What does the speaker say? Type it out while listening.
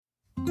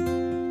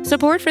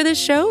Support for this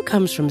show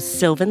comes from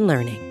Sylvan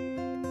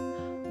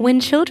Learning. When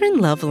children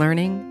love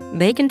learning,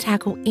 they can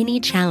tackle any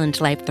challenge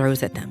life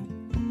throws at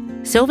them.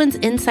 Sylvan's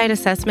Insight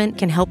Assessment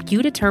can help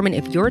you determine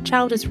if your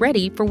child is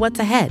ready for what's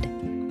ahead.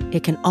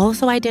 It can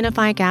also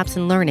identify gaps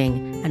in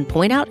learning and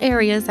point out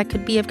areas that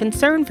could be of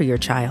concern for your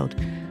child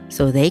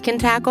so they can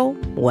tackle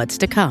what's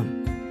to come.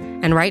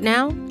 And right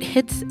now,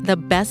 it's the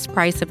best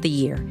price of the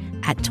year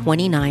at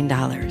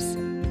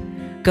 $29.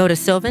 Go to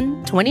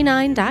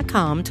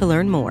sylvan29.com to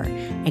learn more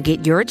and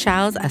get your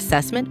child's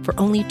assessment for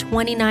only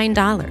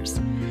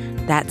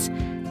 $29. That's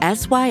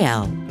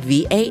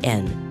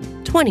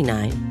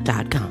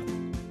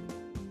SYLVAN29.com.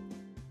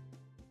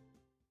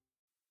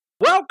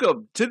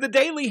 Welcome to the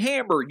Daily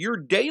Hammer, your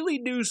daily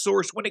news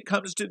source when it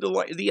comes to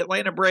the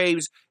Atlanta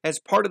Braves as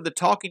part of the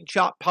Talking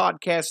Chop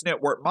Podcast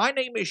Network. My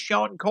name is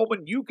Sean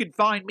Coleman. You can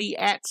find me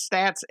at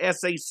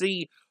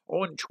StatsSAC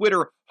on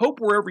Twitter. Hope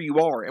wherever you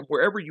are and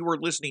wherever you are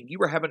listening, you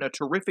are having a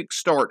terrific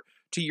start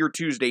to your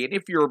Tuesday. And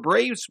if you're a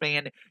Braves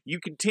fan,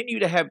 you continue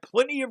to have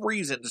plenty of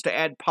reasons to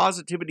add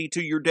positivity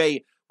to your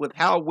day with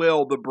how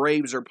well the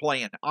Braves are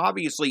playing.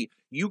 Obviously,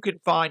 you can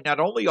find not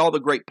only all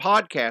the great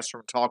podcasts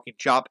from Talking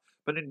Chop,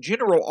 but in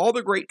general, all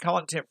the great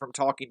content from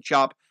Talking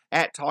Chop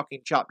at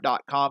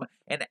TalkingChop.com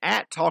and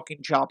at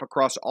Talking Chop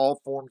across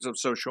all forms of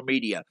social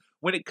media.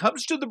 When it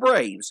comes to the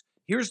Braves,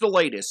 here's the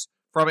latest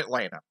from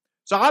Atlanta.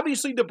 So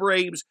obviously the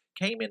Braves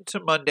came into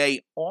Monday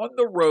on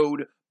the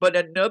road, but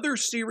another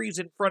series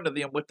in front of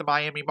them with the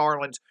Miami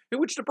Marlins, in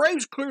which the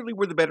Braves clearly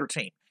were the better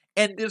team.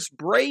 And this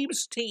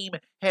Braves team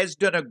has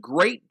done a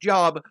great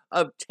job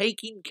of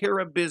taking care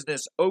of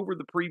business over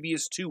the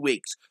previous 2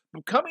 weeks.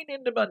 Coming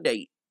into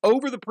Monday,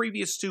 over the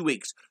previous 2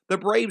 weeks, the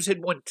Braves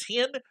had won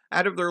 10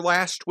 out of their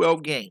last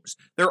 12 games.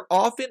 Their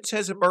offense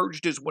has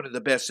emerged as one of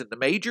the best in the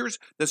majors.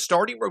 The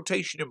starting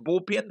rotation and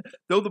bullpen,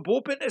 though the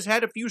bullpen has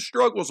had a few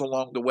struggles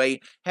along the way,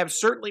 have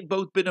certainly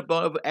both been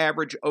above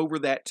average over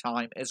that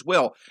time as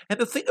well. And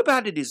the thing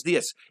about it is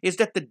this, is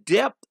that the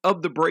depth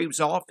of the Braves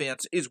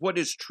offense is what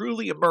has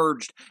truly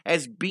emerged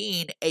as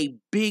being a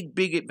big,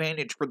 big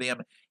advantage for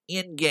them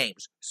in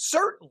games.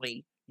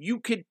 Certainly,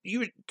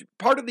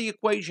 part of the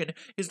equation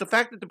is the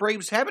fact that the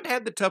Braves haven't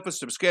had the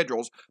toughest of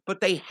schedules,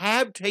 but they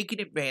have taken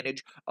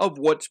advantage of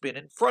what's been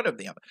in front of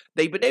them.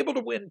 They've been able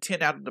to win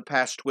 10 out of the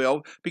past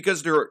 12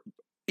 because their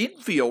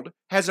infield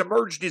has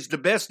emerged as the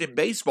best in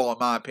baseball, in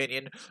my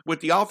opinion, with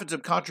the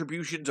offensive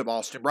contributions of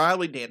Austin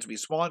Riley, Dansby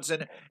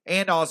Swanson,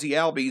 and Ozzie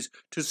Albies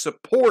to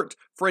support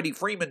Freddie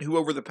Freeman, who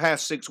over the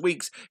past 6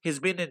 weeks has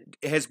been in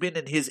his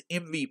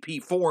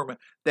MVP form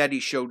that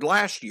he showed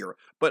last year.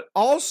 But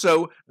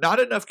also, not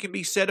enough can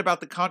be said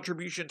about the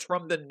contributions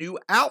from the new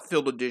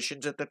outfield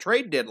additions at the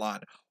trade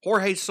deadline.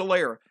 Jorge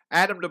Soler,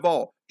 Adam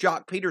Duvall,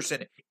 Jock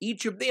Peterson,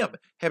 each of them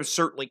have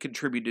certainly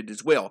contributed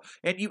as well.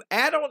 And you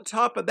add on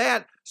top of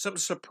that some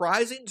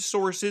surprising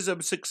sources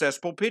of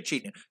successful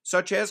pitching,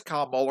 such as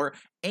Kyle Muller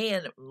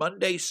and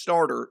Monday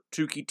starter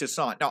Touki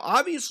Toussaint. Now,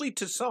 obviously,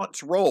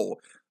 Toussaint's role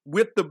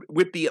with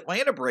the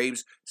Atlanta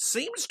Braves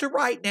seems to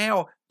right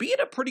now be in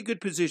a pretty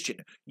good position.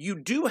 You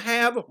do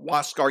have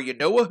Huascar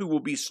Ynoa, who will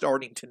be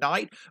starting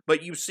tonight,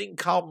 but you've seen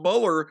Kyle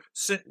Muller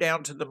sent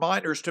down to the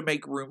minors to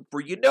make room for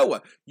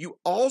Ynoa. You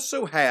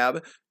also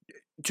have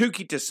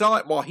Touki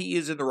Toussaint, while he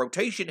is in the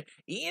rotation.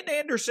 Ian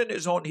Anderson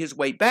is on his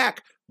way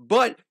back,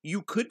 but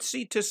you could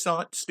see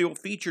Toussaint still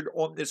featured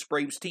on this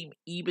Braves team,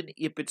 even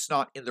if it's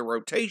not in the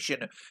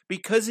rotation,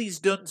 because he's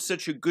done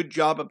such a good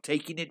job of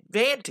taking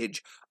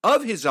advantage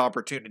of his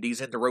opportunities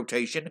in the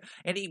rotation,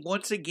 and he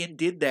once again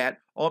did that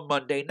on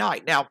Monday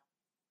night. Now,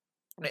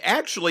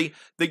 actually,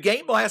 the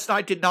game last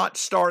night did not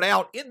start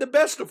out in the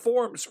best of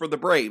forms for the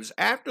Braves.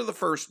 After the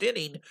first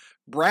inning,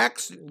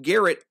 Braxton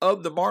Garrett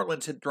of the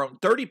Marlins had thrown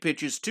 30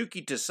 pitches.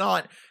 Touki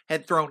Toussaint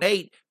had thrown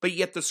 8, but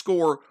yet the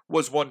score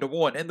was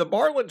 1-1. And the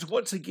Marlins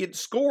once again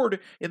scored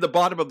in the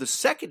bottom of the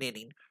second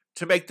inning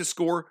to make the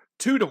score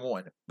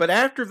 2-1. But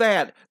after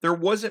that, there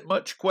wasn't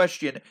much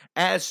question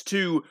as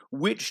to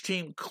which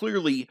team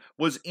clearly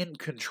was in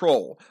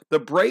control. The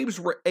Braves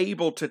were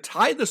able to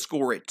tie the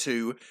score at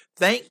 2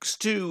 thanks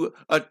to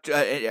a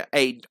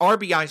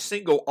RBI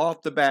single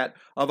off the bat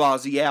of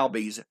Ozzie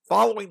Albies.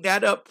 Following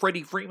that up,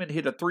 Freddie Freeman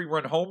hit a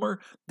 3-run homer,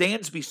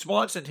 Dansby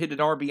Swanson hit an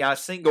RBI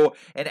single,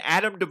 and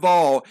Adam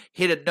Duvall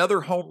hit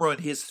another home run,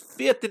 his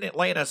 5th in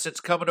Atlanta since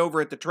coming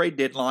over at the trade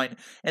deadline,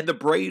 and the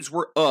Braves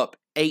were up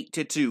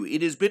 8-2.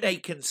 It has been a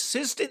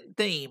consistent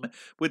theme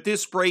with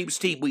this Braves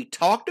team. We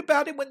talked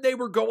about it when they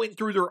were going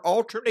through their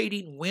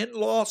alternating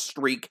win-loss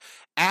streak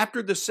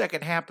after the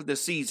second half of the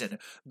season.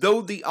 Though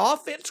the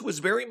offense was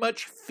very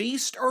much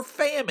feast or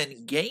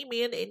famine, game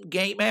in and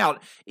game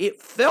out,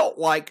 it felt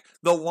like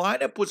the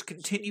lineup was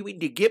continuing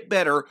to get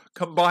better,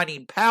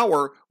 combining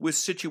power with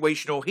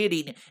situational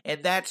hitting,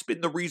 and that's been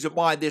the reason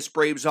why this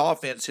Braves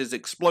offense has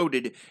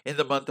exploded in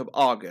the month of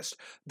August.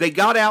 They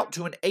got out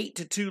to an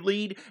 8-2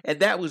 lead, and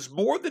that was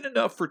more than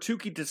enough for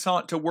Touki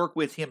Toussaint to work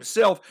with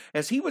himself,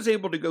 as he was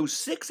able to go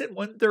 6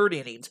 1/3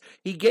 innings.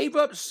 He gave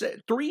up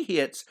 3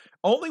 hits,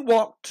 only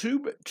walked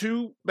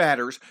two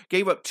batters,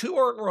 gave up 2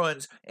 earned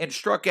runs, and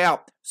struck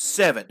out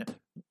 7.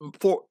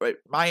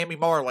 Miami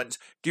Marlins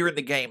during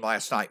the game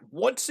last night.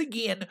 Once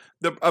again,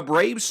 a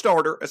Braves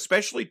starter,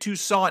 especially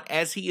Toussaint,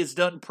 as he has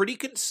done pretty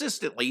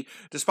consistently,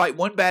 despite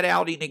one bad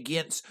outing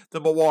against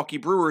the Milwaukee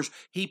Brewers,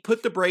 he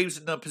put the Braves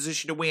in the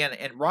position to win,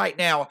 and right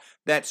now,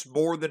 that's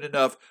more than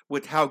enough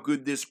with how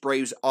good this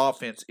Braves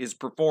offense is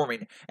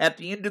performing. At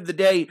the end of the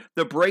day,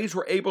 the Braves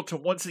were able to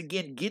once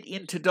again get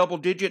into double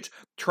digits.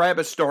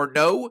 Travis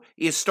d'Arnaud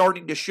is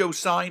starting to show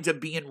signs of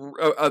being,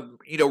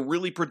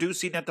 really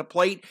producing at the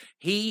plate.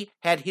 He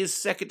had his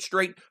second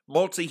straight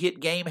multi-hit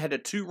game, had a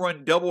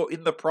 2-run double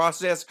in the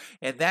process,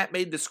 and that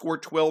made the score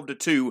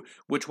 12-2,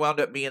 which wound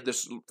up being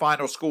the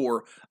final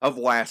score of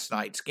last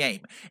night's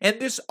game. And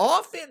this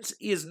offense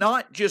is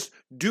not just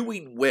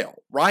doing well,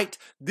 right?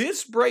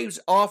 This Braves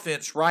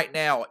offense right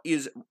now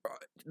is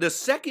the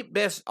second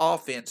best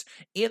offense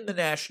in the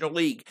National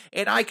League.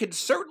 And I can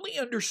certainly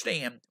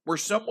understand where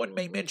someone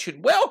may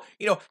mention, well,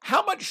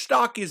 how much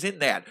stock is in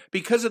that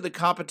because of the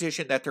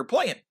competition that they're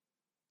playing?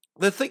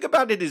 The thing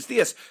about it is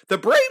this: the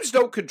Braves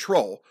don't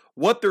control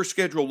what their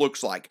schedule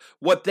looks like.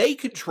 What they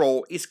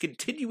control is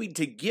continuing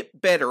to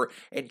get better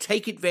and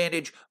take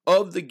advantage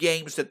of the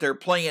games that they're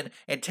playing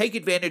and take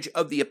advantage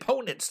of the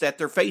opponents that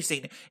they're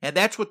facing, and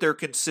that's what they're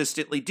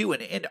consistently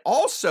doing. And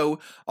also,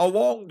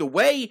 along the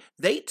way,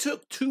 they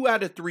took 2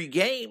 out of 3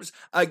 games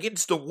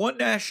against the one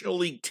National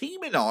League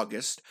team in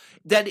August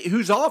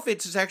whose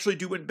offense is actually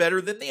doing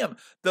better than them.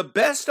 The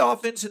best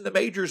offense in the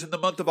majors in the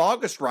month of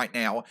August right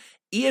now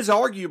is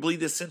arguably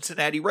the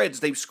Cincinnati Reds.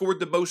 They've scored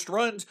the most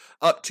runs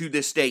up to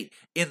this date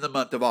in the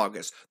month of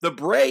August. The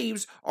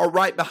Braves are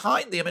right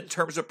behind them in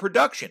terms of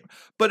production.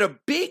 But a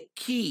big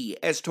key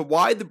as to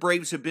why the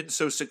Braves have been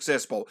so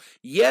successful: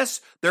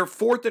 yes, they're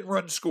 4th in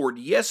runs scored.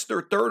 Yes,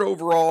 they're 3rd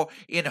overall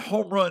in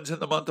home runs in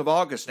the month of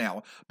August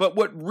now. But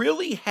what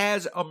really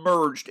has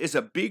emerged as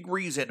a big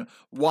reason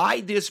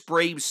why this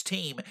Braves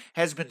team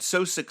has been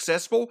so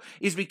successful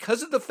is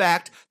because of the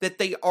fact that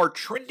they are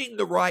trending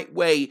the right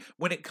way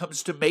when it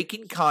comes to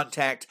making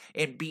contact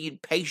and being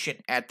patient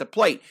at the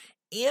plate.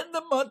 In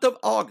the month of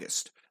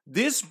August,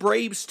 this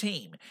Braves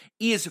team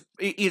is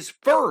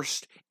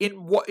first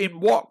in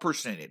walk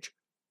percentage.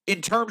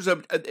 In terms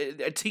of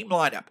a team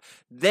lineup,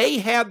 they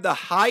have the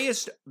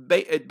highest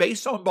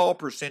base on ball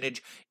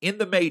percentage in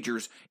the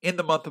majors in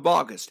the month of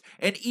August.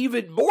 And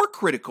even more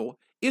critical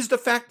is the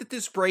fact that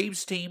this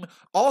Braves team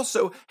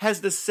also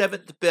has the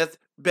 7th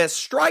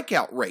best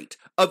strikeout rate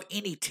of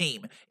any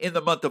team in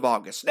the month of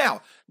August.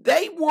 Now,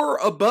 they were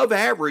above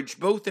average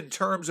both in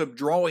terms of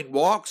drawing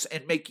walks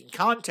and making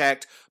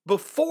contact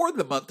before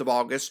the month of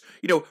August,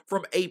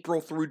 from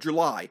April through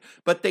July.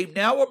 But they've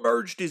now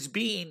emerged as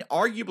being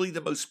arguably the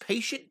most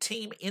patient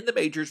team in the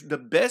majors, the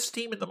best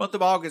team in the month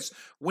of August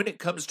when it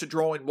comes to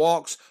drawing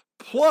walks.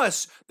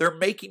 Plus, they're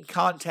making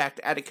contact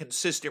at a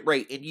consistent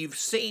rate. And you've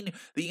seen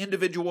the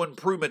individual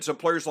improvements of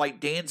players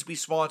like Dansby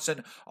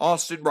Swanson,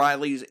 Austin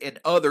Riley, and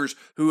others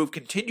who have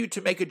continued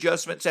to make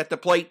adjustments at the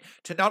plate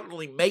to not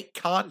only make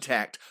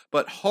contact,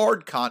 but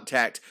hard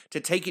contact to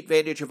take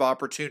advantage of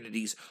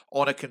opportunities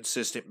on a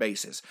consistent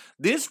basis.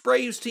 This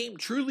Braves team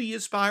truly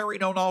is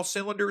firing on all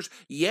cylinders.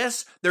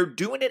 Yes, they're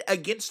doing it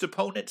against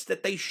opponents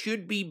that they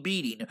should be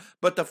beating,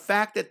 but the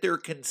fact that they're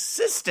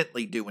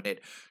consistently doing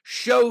it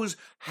shows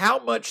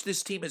how much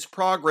this team has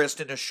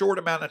progressed in a short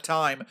amount of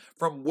time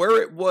from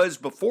where it was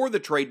before the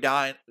trade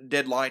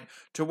deadline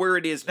to where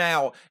it is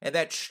now, and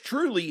that's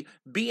truly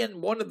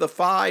being one of the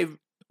 5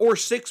 or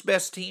 6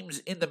 best teams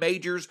in the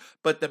majors.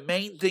 But the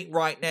main thing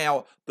right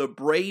now, the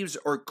Braves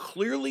are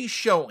clearly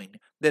showing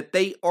that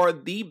they are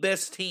the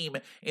best team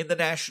in the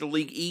National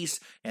League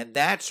East, and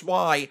that's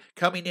why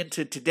coming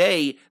into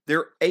today,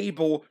 they're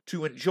able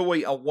to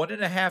enjoy a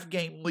 1.5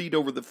 game lead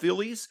over the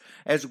Phillies,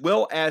 as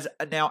well as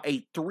now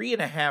a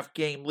 3.5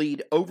 game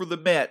lead over the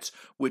Mets,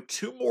 with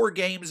 2 more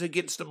games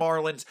against the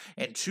Marlins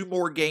and 2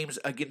 more games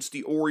against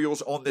the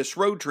Orioles on this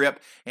road trip.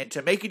 And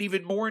to make it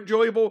even more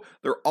enjoyable,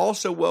 they're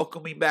also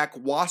welcoming back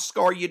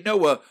Huascar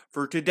Ynoa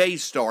for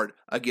today's start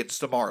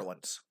against the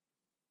Marlins.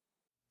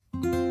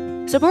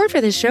 Support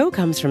for this show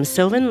comes from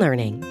Sylvan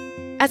Learning.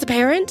 As a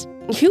parent,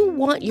 you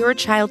want your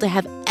child to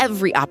have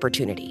every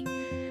opportunity,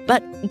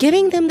 but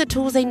giving them the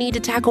tools they need to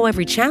tackle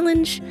every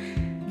challenge,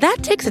 that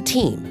takes a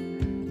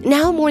team.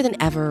 Now more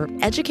than ever,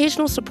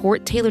 educational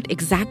support tailored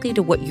exactly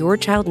to what your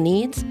child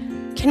needs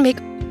can make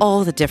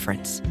all the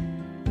difference.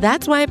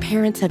 That's why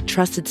parents have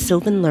trusted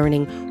Sylvan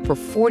Learning for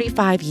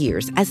 45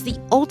 years as the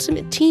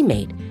ultimate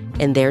teammate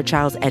in their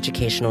child's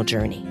educational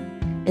journey,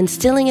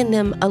 instilling in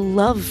them a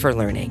love for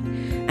learning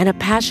and a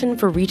passion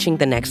for reaching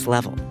the next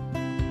level.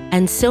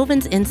 And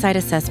Sylvan's Insight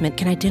Assessment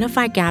can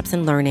identify gaps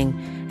in learning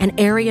and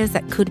areas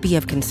that could be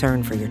of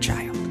concern for your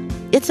child.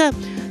 It's a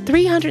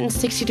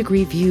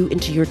 360-degree view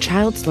into your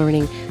child's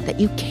learning that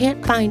you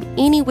can't find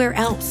anywhere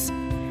else,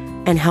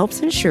 and helps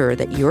ensure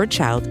that your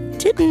child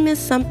didn't miss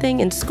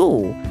something in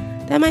school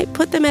that might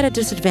put them at a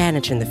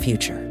disadvantage in the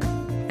future.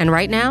 And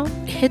right now,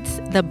 it's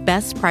the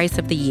best price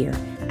of the year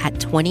at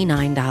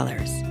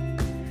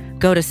 $29.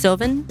 Go to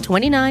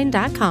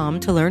sylvan29.com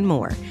to learn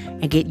more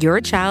and get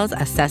your child's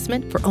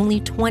assessment for only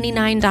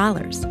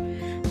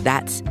 $29.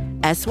 That's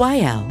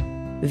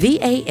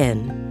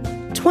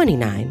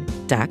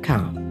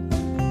SYLVAN29.com.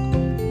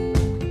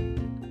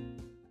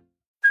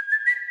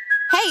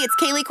 Hey, it's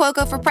Kaylee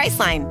Cuoco for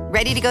Priceline.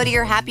 Ready to go to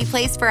your happy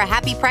place for a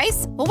happy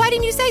price? Well, why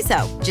didn't you say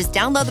so? Just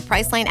download the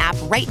Priceline app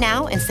right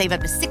now and save up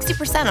to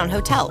 60% on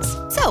hotels.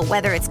 So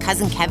whether it's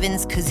Cousin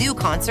Kevin's Kazoo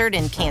Concert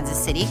in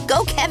Kansas City,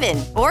 go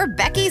Kevin, or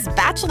Becky's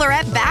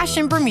Bachelorette Bash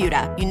in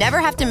Bermuda, you never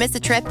have to miss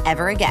a trip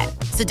ever again.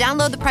 So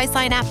download the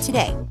Priceline app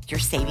today. Your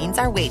savings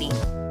are waiting.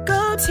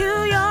 Go to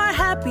your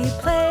happy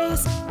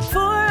place for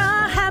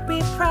a happy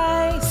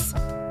price.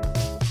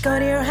 Go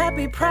to your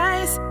happy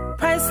price,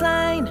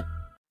 Priceline.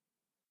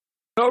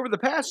 Over the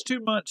past 2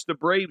 months, the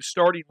Braves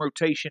starting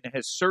rotation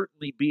has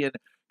certainly been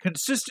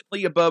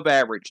consistently above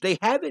average. They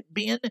haven't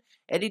been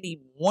at any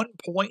one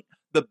point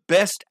the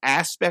best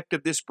aspect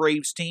of this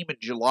Braves team. In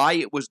July,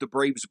 it was the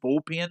Braves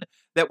bullpen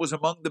that was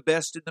among the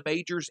best in the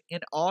majors. In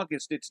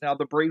August, it's now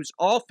the Braves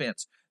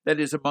offense that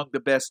is among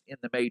the best in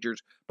the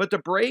majors. But the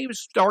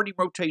Braves starting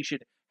rotation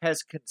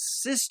has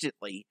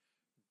consistently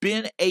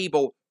been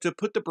able to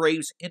put the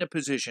Braves in a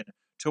position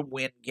to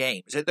win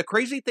games. And the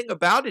crazy thing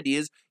about it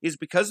is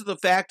because of the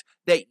fact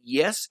that,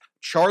 yes,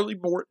 Charlie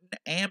Morton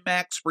and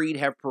Max Fried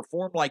have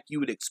performed like you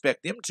would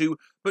expect them to,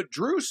 but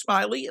Drew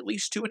Smyly, at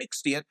least to an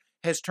extent,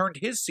 has turned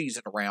his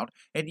season around,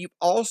 and you've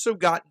also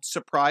gotten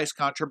surprise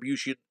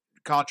contributions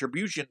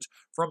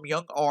from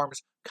young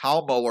arms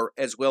Kyle Muller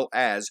as well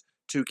as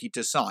Touki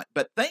Toussaint.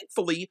 But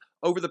thankfully,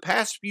 over the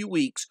past few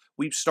weeks,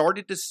 we've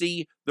started to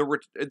see the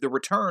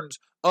returns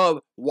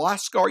of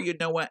Huascar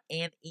Ynoa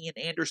and Ian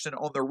Anderson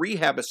on the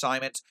rehab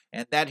assignments,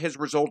 and that has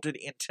resulted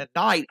in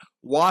tonight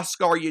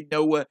Huascar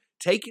Ynoa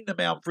taking the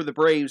mound for the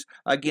Braves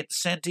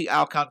against Santi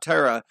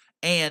Alcantara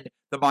and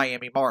the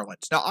Miami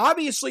Marlins. Now,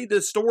 obviously,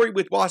 the story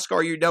with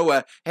Huascar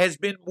Ynoa has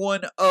been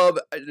one of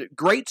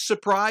great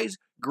surprise,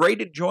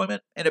 great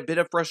enjoyment, and a bit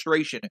of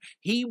frustration.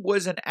 He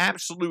was an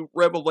absolute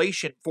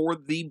revelation for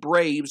the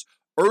Braves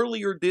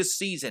earlier this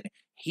season.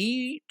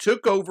 He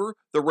took over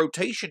the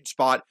rotation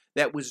spot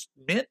that was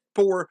meant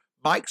for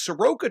Mike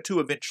Soroka to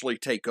eventually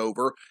take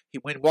over.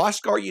 When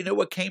Huascar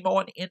Ynoa came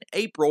on in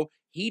April,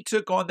 he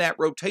took on that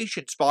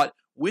rotation spot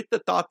with the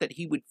thought that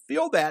he would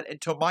fill that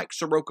until Mike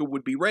Soroka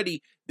would be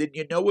ready. Then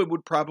Ynoa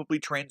would probably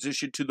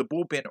transition to the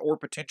bullpen or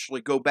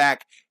potentially go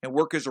back and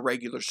work as a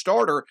regular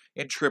starter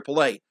in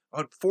AAA.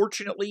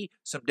 Unfortunately,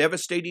 some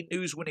devastating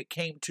news when it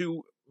came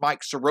to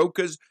Mike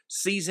Soroka's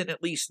season,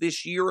 at least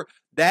this year.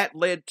 That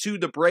led to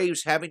the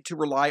Braves having to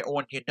rely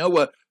on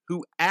Ynoa,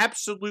 who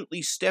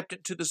absolutely stepped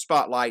into the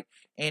spotlight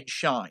and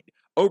shined.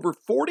 Over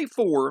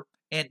 44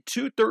 and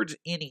 2/3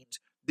 innings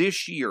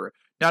this year.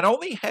 Not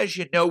only has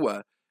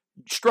Ynoa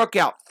struck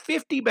out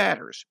 50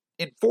 batters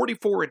in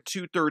 44 and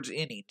 2/3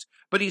 innings,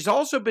 but he's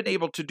also been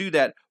able to do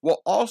that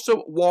while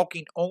also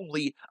walking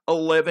only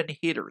 11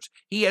 hitters.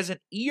 He has an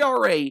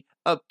ERA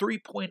of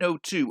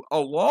 3.02,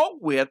 along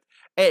with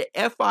an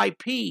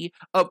FIP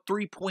of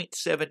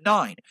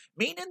 3.79,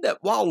 meaning that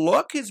while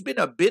luck has been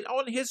a bit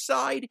on his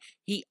side,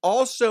 he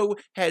also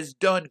has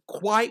done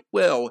quite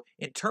well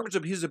in terms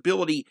of his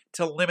ability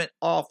to limit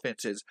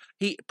offenses.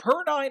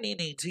 Per 9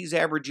 innings, he's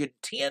averaging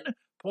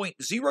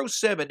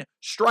 10.07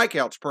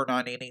 strikeouts per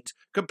 9 innings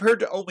compared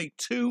to only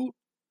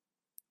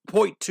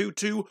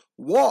 2.22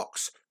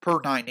 walks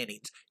per 9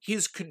 innings.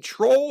 His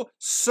control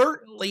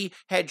certainly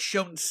had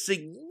shown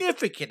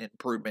significant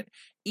improvement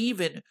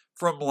even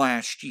from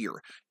last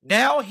year.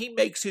 Now he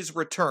makes his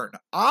return.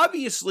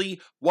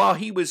 Obviously, while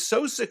he was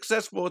so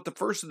successful at the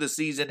first of the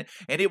season,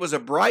 and it was a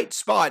bright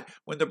spot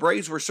when the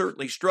Braves were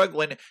certainly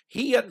struggling,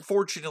 he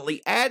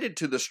unfortunately added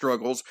to the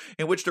struggles,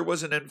 in which there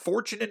was an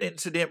unfortunate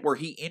incident where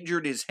he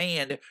injured his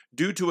hand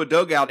due to a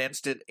dugout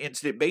incident.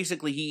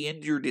 Basically, he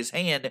injured his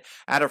hand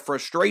out of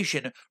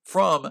frustration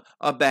from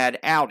a bad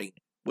outing.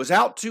 Was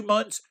out 2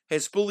 months,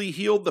 has fully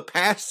healed. The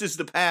past is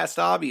the past,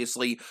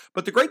 obviously.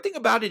 But the great thing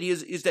about it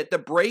is that the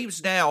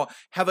Braves now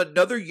have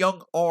another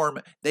young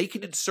arm they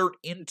can insert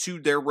into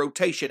their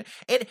rotation.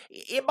 And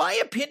in my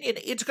opinion,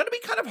 it's going to be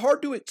kind of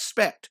hard to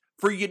expect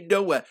for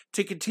Ynoa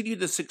to continue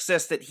the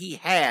success that he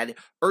had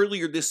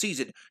earlier this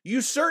season. You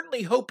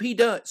certainly hope he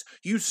does.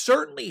 You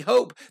certainly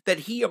hope that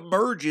he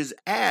emerges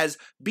as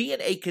being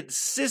a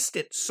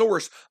consistent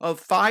source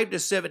of 5 to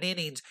 7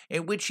 innings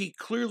in which he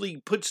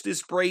clearly puts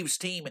this Braves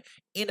team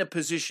in a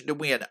position to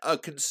win, a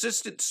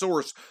consistent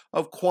source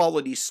of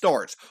quality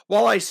starts.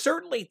 While I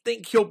certainly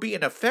think he'll be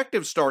an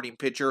effective starting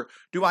pitcher,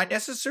 do I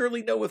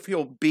necessarily know if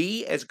he'll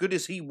be as good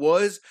as he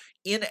was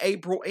in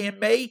April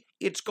and May?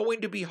 It's going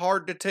to be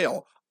hard to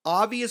tell.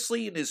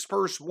 Obviously, in his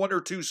first 1 or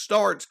 2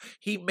 starts,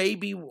 he may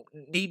be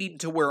needing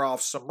to wear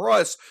off some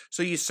rust,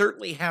 so you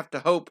certainly have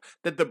to hope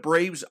that the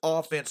Braves'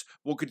 offense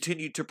will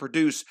continue to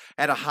produce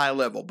at a high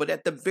level. But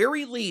at the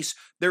very least,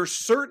 there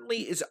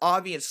certainly is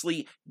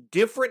obviously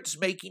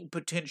difference-making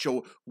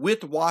potential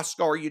with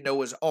Huascar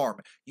Ynoa's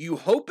arm. You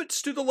hope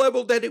it's to the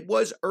level that it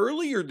was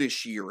earlier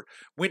this year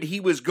when he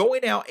was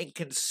going out and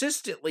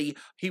consistently,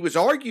 he was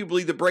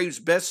arguably the Braves'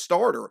 best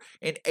starter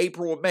in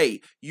April and May.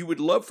 You would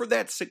love for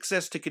that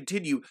success to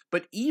continue. to,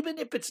 but even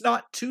if it's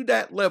not to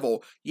that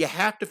level, you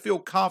have to feel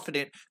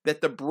confident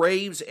that the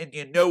Braves and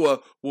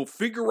Ynoa will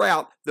figure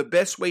out the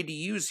best way to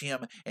use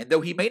him, and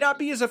though he may not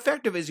be as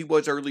effective as he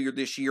was earlier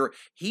this year,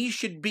 he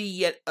should be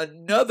yet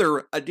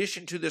another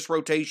addition to this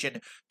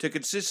rotation to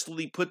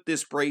consistently put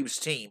this Braves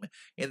team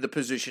in the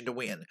position to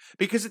win.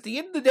 Because at the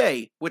end of the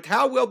day, with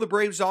how well the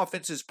Braves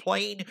offense is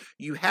playing,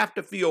 you have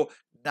to feel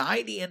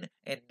night in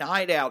and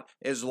night out,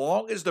 as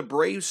long as the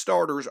Braves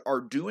starters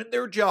are doing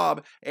their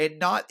job and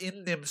not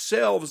in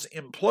themselves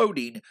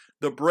imploding,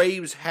 the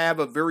Braves have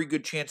a very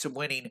good chance of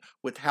winning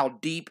with how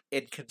deep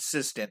and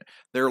consistent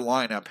their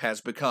lineup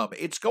has become.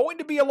 It's going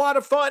to be a lot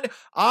of fun.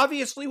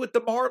 Obviously, with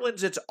the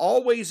Marlins, it's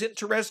always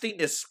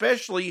interesting,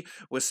 especially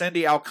with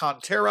Sandy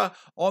Alcantara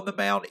on the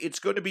mound. It's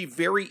going to be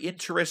very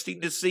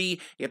interesting to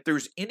see if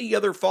there's any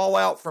other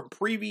fallout from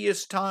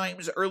previous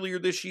times earlier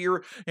this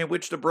year in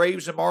which the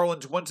Braves and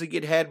Marlins once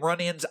again had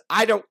run-ins.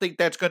 I don't think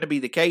that's going to be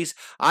the case.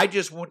 I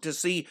just want to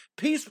see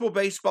peaceful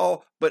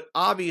baseball, but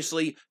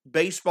obviously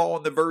baseball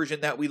in the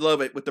version that we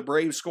love it, with the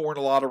Braves scoring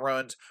a lot of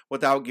runs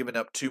without giving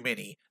up too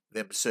many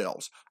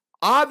themselves.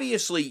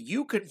 Obviously,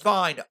 you can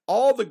find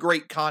all the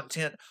great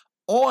content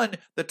on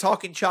the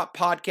Talking Chop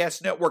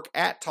Podcast Network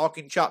at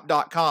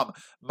TalkingChop.com.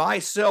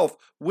 Myself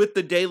with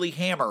the Daily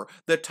Hammer,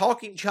 the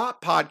Talking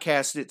Chop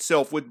Podcast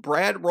itself with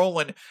Brad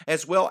Rowland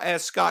as well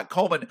as Scott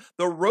Coleman,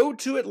 the Road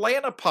to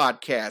Atlanta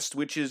Podcast,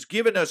 which has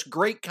given us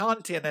great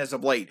content as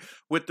of late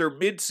with their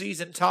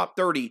mid-season top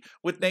 30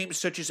 with names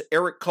such as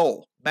Eric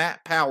Cole,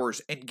 Matt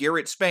Powers, and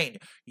Garrett Spain.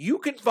 You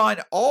can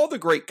find all the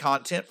great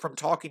content from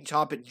Talking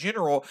Chop in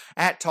general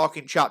at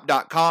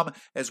TalkingChop.com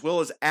as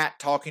well as at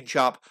Talking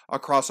Chop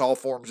across all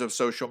forms of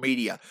social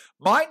media.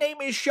 My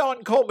name is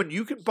Sean Coleman.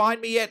 You can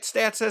find me at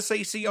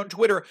StatsSAC on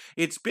Twitter.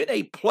 It's been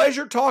a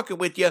pleasure talking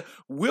with you.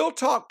 We'll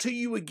talk to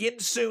you again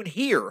soon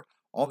here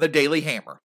on the Daily Hammer.